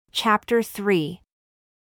Chapter 3.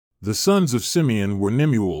 The sons of Simeon were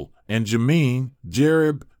Nemuel, and Jamin,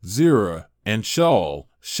 Jarib, Zerah, and Shaul,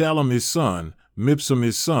 Shallum his son, Mibsam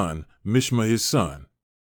his son, Mishma his son.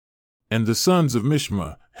 And the sons of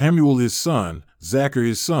Mishma, Hamuel his son, Zachar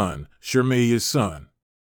his son, Shimei his son.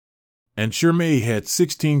 And Shimei had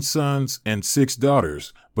 16 sons and 6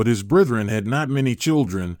 daughters, but his brethren had not many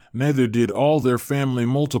children, neither did all their family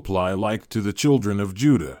multiply like to the children of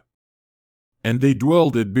Judah. And they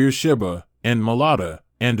dwelled at Beersheba, and Malada,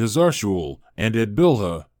 and Hazar-Shual, and at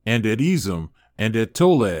Bilhah, and at Ezem, and at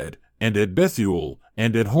Tolad, and at Bethuel,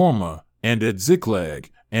 and at Hormah, and at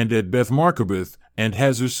Ziklag, and at Beth-Marcaboth, and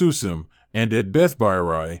Hazar-Susim, and at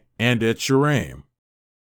Beth-Birai, and at Sharam.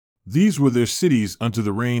 These were their cities unto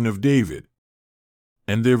the reign of David.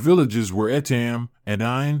 And their villages were Etam, and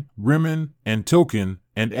Ain, Rimmon, and Token,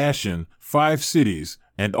 and Ashan, 5 cities,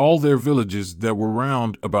 and all their villages that were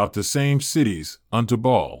round about the same cities, unto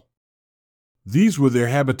Baal. These were their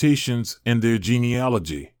habitations and their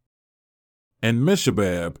genealogy. And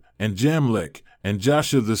Meshabab, and Jamlech, and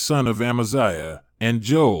Joshua the son of Amaziah, and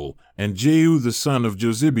Joel, and Jehu the son of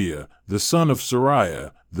Josibiah, the son of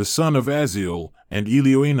Sariah, the son of Aziel, and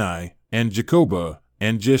Elioenai, and Jacobah,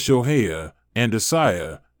 and Jeshohaiah, and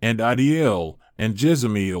Asaiah, and Adiel, and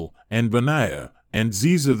Jezemiel, and Benaiah, and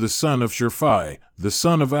Ziza the son of Shirphai, the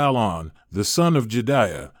son of Alon, the son of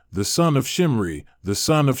Jediah, the son of Shimri, the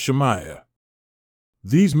son of Shemaiah.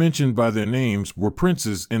 These mentioned by their names were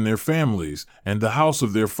princes in their families, and the house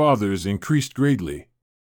of their fathers increased greatly.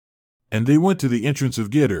 And they went to the entrance of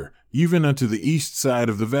Gedor, even unto the east side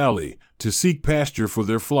of the valley, to seek pasture for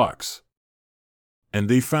their flocks. And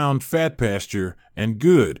they found fat pasture, and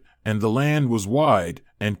good, and the land was wide,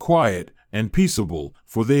 and quiet, and peaceable,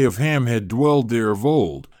 for they of Ham had dwelled there of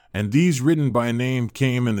old, and these written by name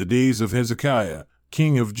came in the days of Hezekiah,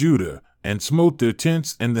 king of Judah, and smote their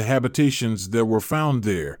tents and the habitations that were found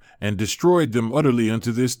there, and destroyed them utterly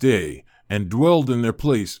unto this day, and dwelled in their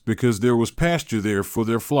place, because there was pasture there for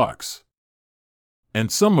their flocks.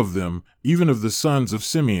 And some of them, even of the sons of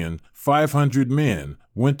Simeon, 500 men,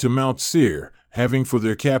 went to Mount Seir, having for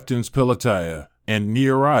their captains Pelatiah, and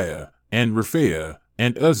Neariah, and Rephaiah,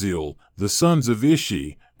 and Uzziel, the sons of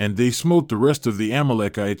Ishi, and they smote the rest of the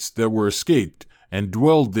Amalekites that were escaped, and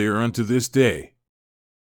dwelled there unto this day.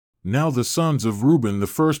 Now the sons of Reuben the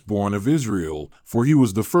firstborn of Israel, for he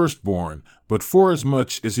was the firstborn, but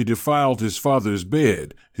forasmuch as he defiled his father's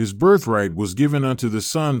bed, his birthright was given unto the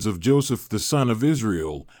sons of Joseph the son of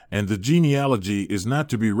Israel, and the genealogy is not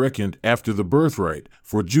to be reckoned after the birthright,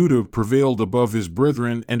 for Judah prevailed above his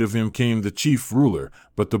brethren, and of him came the chief ruler,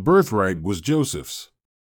 but the birthright was Joseph's.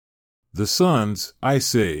 The sons, I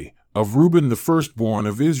say, of Reuben the firstborn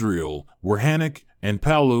of Israel, were Hanok, and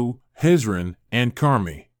Palu, Hezron, and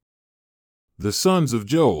Carmi. The sons of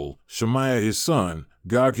Joel, Shemaiah his son,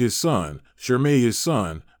 Gog his son, Shimei his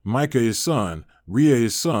son, Micah his son, Rhea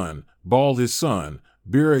his son, Baal his son,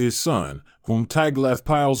 Bera his son, whom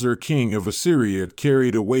Tiglath-Pileser king of Assyria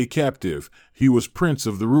carried away captive. He was prince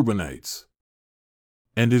of the Reubenites.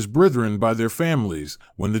 And his brethren by their families,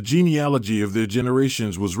 when the genealogy of their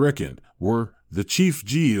generations was reckoned, were the chief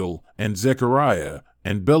Jeiel, and Zechariah,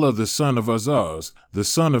 and Bela the son of Azaz, the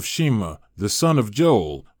son of Shema, the son of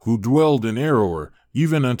Joel, who dwelled in Aroer,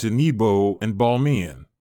 even unto Nebo and Balmeon.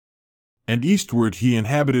 And eastward he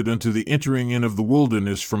inhabited unto the entering in of the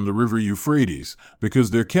wilderness from the river Euphrates, because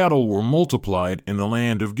their cattle were multiplied in the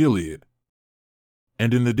land of Gilead.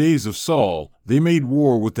 And in the days of Saul they made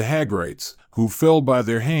war with the Hagrites, who fell by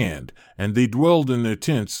their hand, and they dwelled in their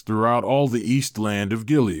tents throughout all the east land of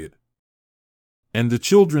Gilead. And the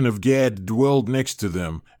children of Gad dwelled next to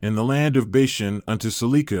them, in the land of Bashan unto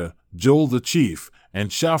Salekah, Joel the chief, and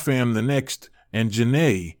Shapham the next, and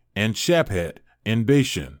Janai, and Shaphat, in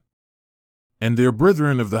Bashan. And their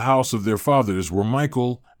brethren of the house of their fathers were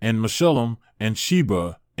Michael, and Meshullam, and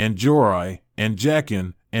Sheba, and Jorai, and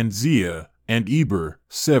Jachin, and Zia, and Eber,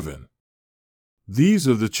 7. These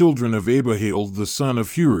are the children of Abihail the son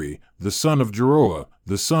of Huri, the son of Jeroah,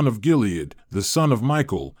 the son of Gilead, the son of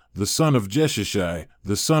Michael, the son of Jeshishai,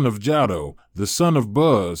 the son of Jado, the son of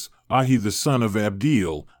Buz, Ahi the son of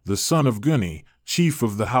Abdiel, the son of Guni, chief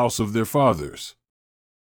of the house of their fathers.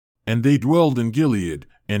 And they dwelled in Gilead,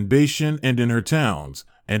 and Bashan and in her towns,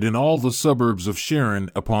 and in all the suburbs of Sharon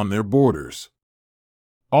upon their borders.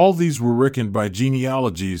 All these were reckoned by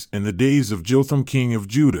genealogies in the days of Jotham king of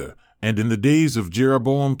Judah, and in the days of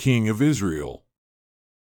Jeroboam king of Israel.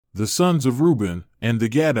 The sons of Reuben, and the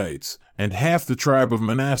Gadites, and half the tribe of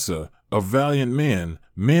Manasseh, of valiant men,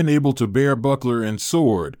 men able to bear buckler and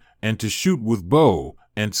sword, and to shoot with bow,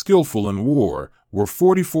 and skillful in war, were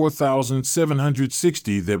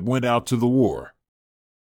 44,760 that went out to the war.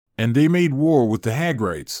 And they made war with the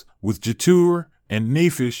Hagrites, with Jetur, and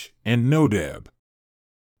Naphish, and Nodab.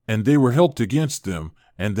 And they were helped against them,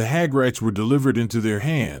 and the Hagrites were delivered into their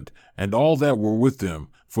hand, and all that were with them,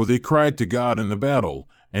 for they cried to God in the battle,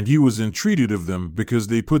 and he was entreated of them because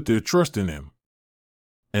they put their trust in him.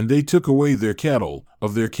 And they took away their cattle,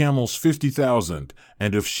 of their camels 50,000,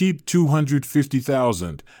 and of sheep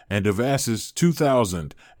 250,000, and of asses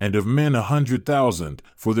 2,000, and of men 100,000,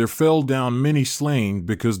 for there fell down many slain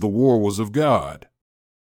because the war was of God.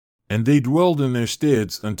 And they dwelled in their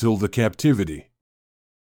steads until the captivity.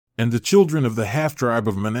 And the children of the half-tribe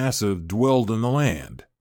of Manasseh dwelled in the land.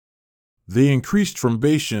 They increased from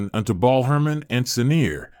Bashan unto Baal-Hermon and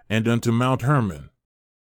Senir, and unto Mount Hermon.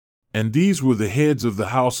 And these were the heads of the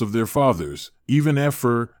house of their fathers, even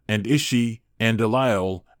Epher, and Ishi, and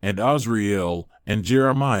Eliel, and Azriel, and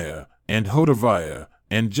Jeremiah, and Hodaviah,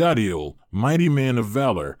 and Jadiel, mighty men of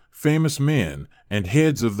valor, famous men, and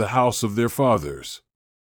heads of the house of their fathers.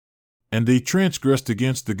 And they transgressed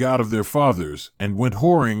against the God of their fathers, and went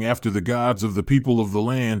whoring after the gods of the people of the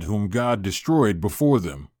land whom God destroyed before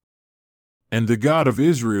them. And the God of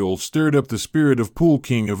Israel stirred up the spirit of Pul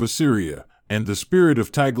king of Assyria, and the spirit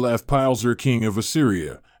of Tiglath-Pileser king of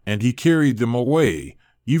Assyria, and he carried them away,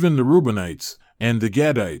 even the Reubenites, and the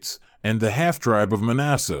Gadites, and the half-tribe of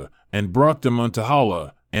Manasseh, and brought them unto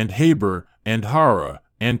Hala, and Habor, and Hara,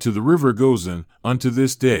 and to the river Gozan, unto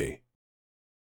this day.